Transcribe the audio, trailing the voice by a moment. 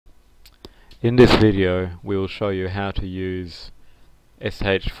In this video we will show you how to use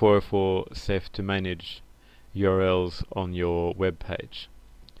Sh404sef to manage URLs on your web page.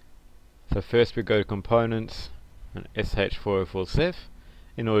 So first we go to Components and Sh404sef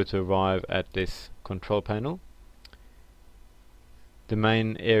in order to arrive at this control panel. The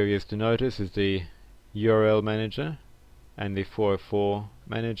main areas to notice is the URL manager and the 404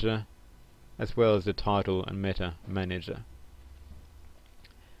 manager, as well as the title and meta manager.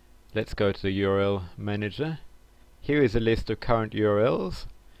 Let's go to the URL manager. Here is a list of current URLs.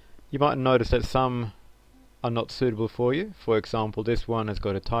 You might notice that some are not suitable for you. For example, this one has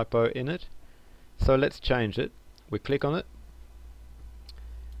got a typo in it. So let's change it. We click on it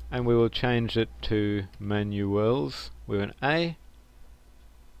and we will change it to manuals with an A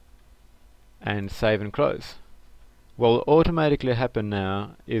and save and close. What will automatically happen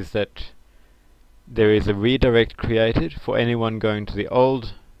now is that there is a redirect created for anyone going to the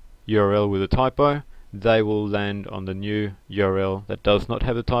old URL with a typo. They will land on the new URL that does not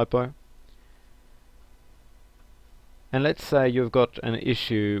have a typo. And let's say you've got an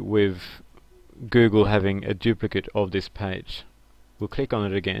issue with Google having a duplicate of this page. We'll click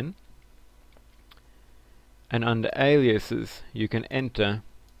on it again, and under aliases you can enter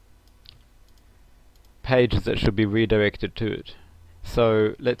pages that should be redirected to it.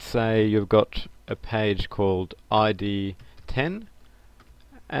 So let's say you've got a page called ID 10,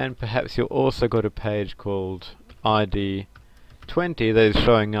 and perhaps you've also got a page called ID 20 that is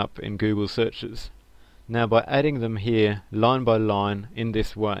showing up in Google searches. Now by adding them here line by line in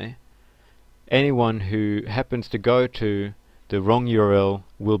this way, anyone who happens to go to the wrong URL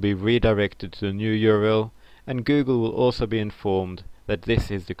will be redirected to the new URL, and Google will also be informed that this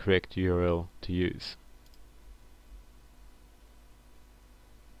is the correct URL to use.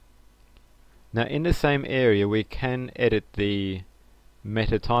 Now in the same area we can edit the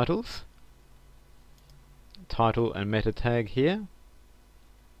meta titles, title and meta tag here,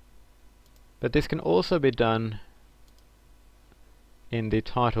 but this can also be done in the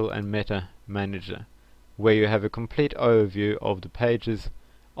title and meta manager, where you have a complete overview of the pages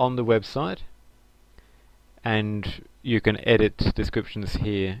on the website, and you can edit descriptions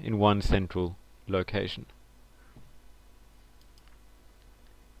here in one central location.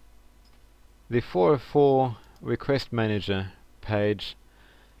 The 404 request manager page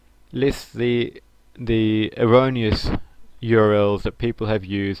lists the erroneous URLs that people have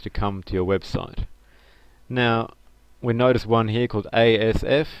used to come to your website. Now we notice one here called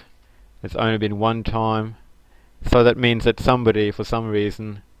ASF. It's only been one time, so that means that somebody for some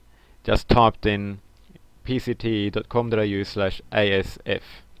reason just typed in pct.com.au/ASF.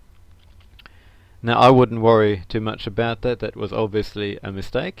 Now I wouldn't worry too much about that. That was obviously a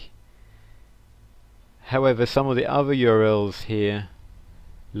mistake. However, some of the other URLs here,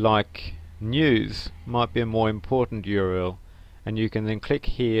 like news, might be a more important URL, and you can then click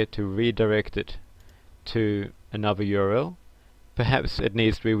here to redirect it to another URL. Perhaps it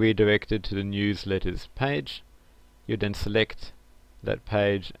needs to be redirected to the newsletters page. You then select that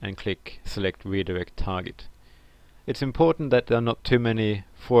page and click select redirect target. It's important that there are not too many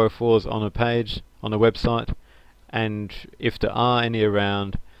 404s on a page, on a website, and if there are any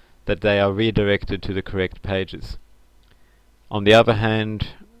around, that they are redirected to the correct pages. On the other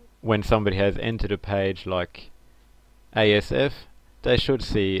hand, when somebody has entered a page like ASF, they should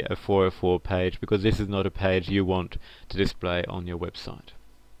see a 404 page, because this is not a page you want to display on your website.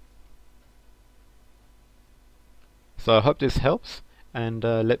 So I hope this helps, and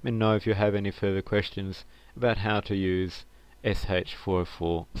let me know if you have any further questions about how to use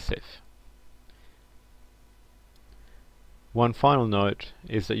Sh404sef. One final note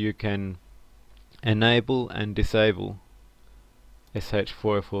is that you can enable and disable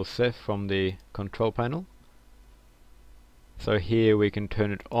Sh404sef from the control panel. So here we can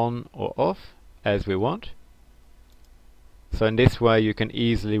turn it on or off as we want. So in this way you can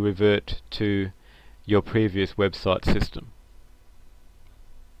easily revert to your previous website system.